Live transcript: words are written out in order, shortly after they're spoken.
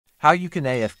How you can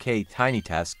AFK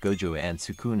tinytask Gojo and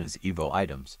Sukuna's Evo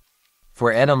items.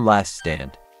 For Item Last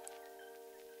Stand.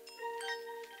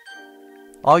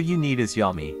 All you need is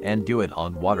Yami and do it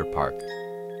on water park.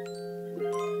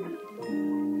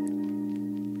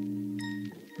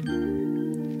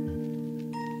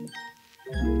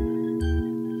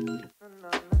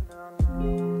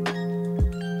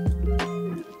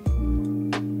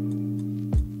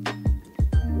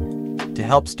 To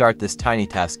help start this tiny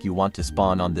task, you want to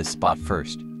spawn on this spot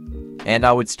first. And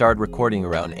I would start recording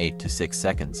around 8 to 6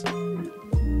 seconds.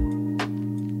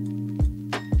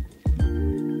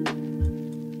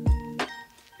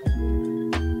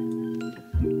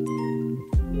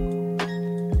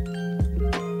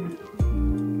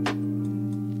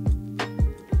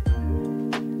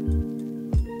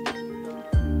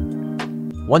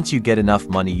 Once you get enough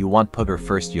money, you want put her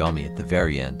first Yami at the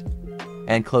very end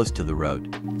and close to the road.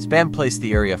 Spam place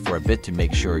the area for a bit to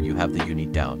make sure you have the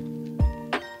unit down.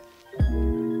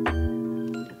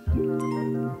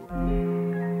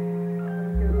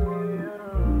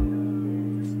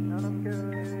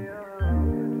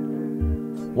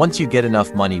 Once you get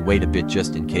enough money, wait a bit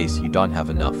just in case you don't have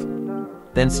enough.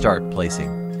 Then start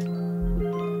placing.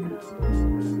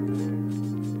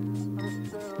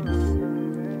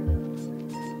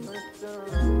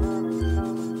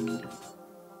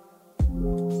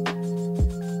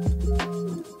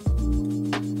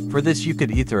 For this you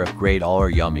could either upgrade all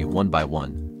or Yami one by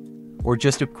one, or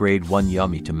just upgrade one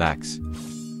Yami to max.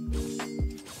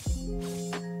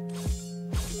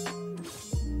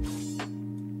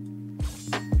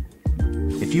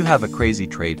 If you have a crazy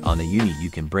trait on a unit, you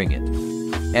can bring it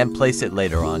and place it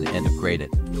later on and upgrade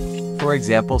it. For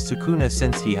example, Sukuna,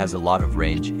 since he has a lot of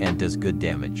range and does good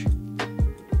damage.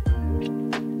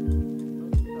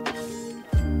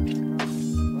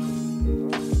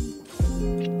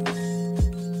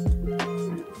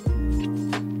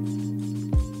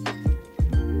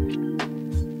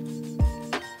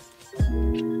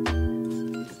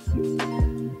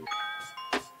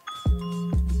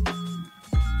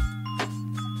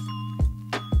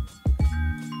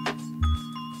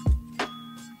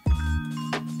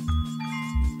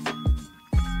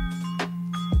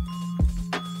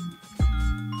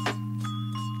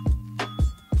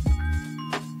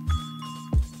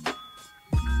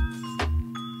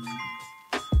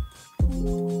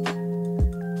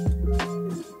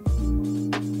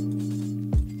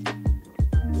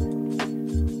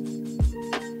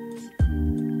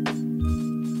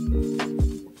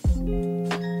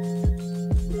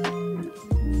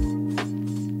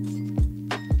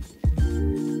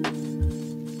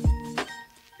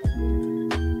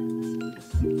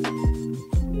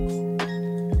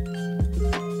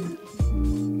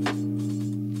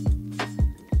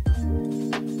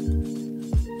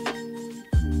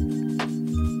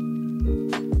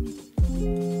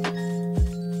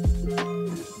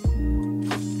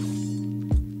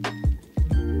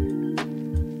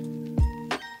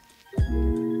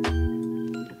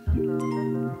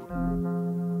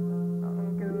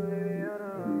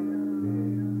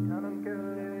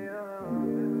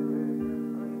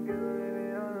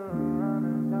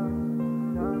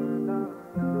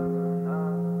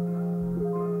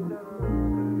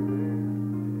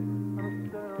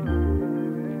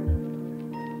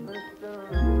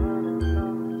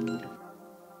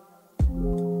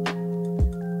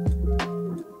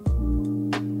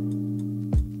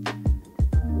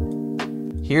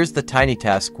 Here's the tiny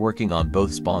task working on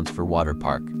both spawns for water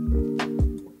park.